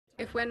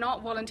If we're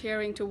not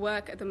volunteering to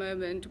work at the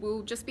moment,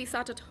 we'll just be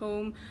sat at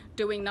home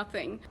doing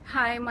nothing.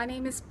 Hi, my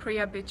name is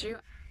Priya Biju.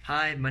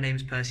 Hi, my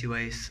name's Percy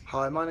Wace.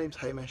 Hi, my name's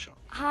Hamish.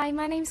 Hi,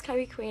 my name's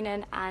Chloe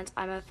Queenan and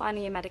I'm a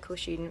final year medical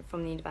student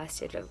from the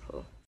University of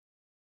Liverpool.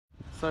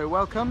 So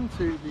welcome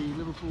to the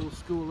Liverpool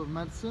School of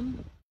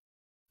Medicine,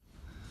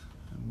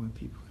 and where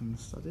people can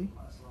study.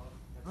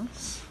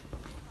 Nice.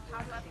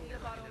 How do I feel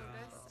about all of this?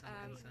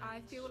 I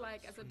feel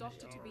like as a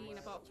doctor to be in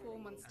about 4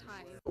 months'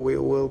 time. We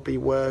will be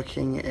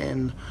working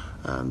in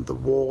the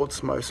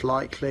wards most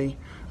likely,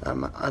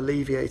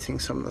 alleviating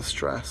some of the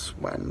stress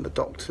when the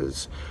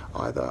doctors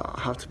either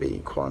have to be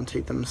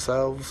quarantined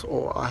themselves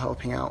or are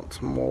helping out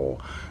more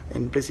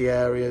in busy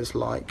areas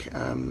like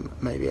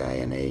maybe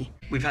A&E.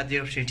 We've had the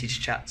opportunity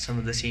to chat to some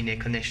of the senior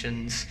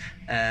clinicians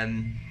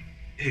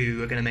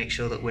who are going to make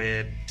sure that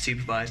we're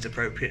supervised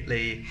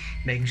appropriately,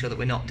 making sure that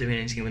we're not doing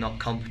anything we're not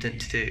competent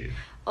to do.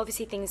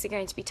 Obviously things are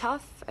going to be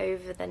tough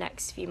over the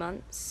next few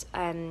months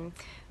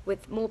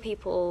with more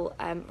people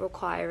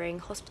requiring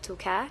hospital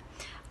care,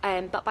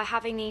 but by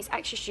having these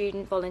extra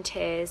student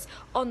volunteers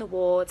on the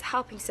wards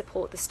helping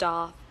support the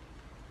staff,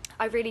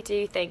 I really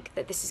do think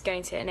that this is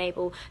going to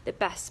enable the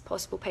best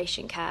possible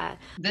patient care.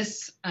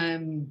 This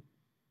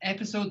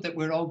episode that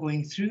we're all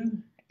going through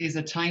is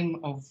a time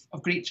of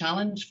great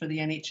challenge for the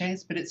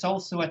NHS, but it's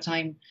also a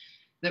time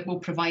that will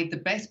provide the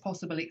best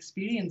possible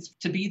experience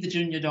to be the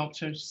junior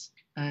doctors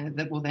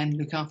that will then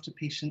look after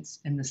patients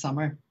in the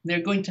summer.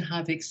 They're going to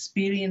have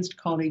experienced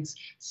colleagues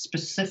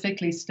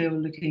specifically still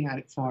looking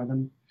out for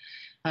them.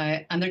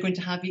 And they're going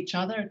to have each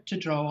other to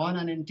draw on,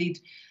 and indeed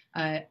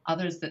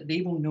others that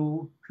they will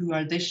know who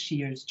are this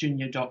year's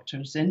junior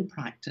doctors in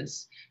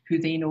practice, who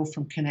they know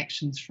from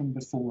connections from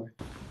before.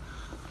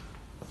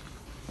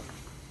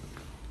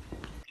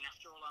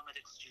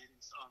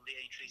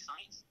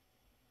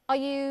 Are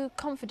you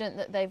confident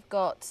that they've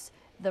got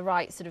the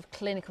right sort of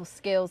clinical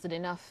skills and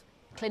enough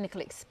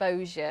clinical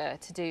exposure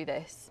to do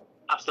this?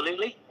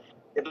 Absolutely.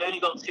 They've only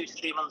got 2 to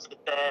 3 months of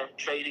their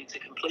training to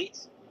complete.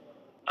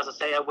 As I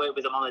say, I work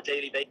with them on a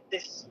daily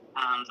basis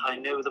and I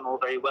know them all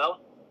very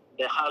well.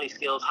 They're highly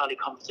skilled, highly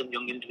competent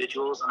young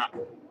individuals and I have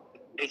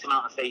a great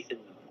amount of faith in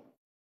them.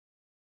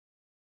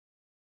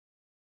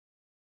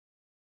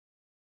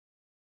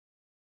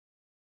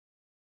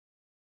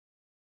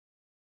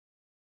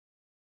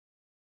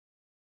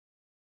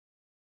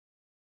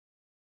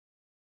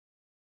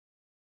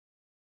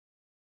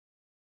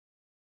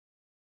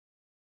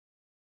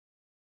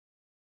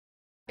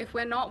 If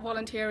we're not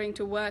volunteering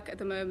to work at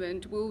the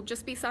moment, we'll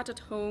just be sat at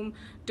home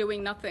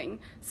doing nothing.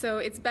 So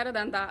it's better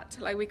than that.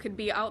 Like, we could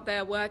be out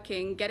there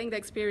working, getting the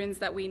experience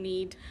that we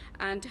need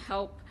and to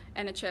help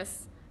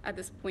NHS at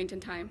this point in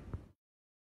time.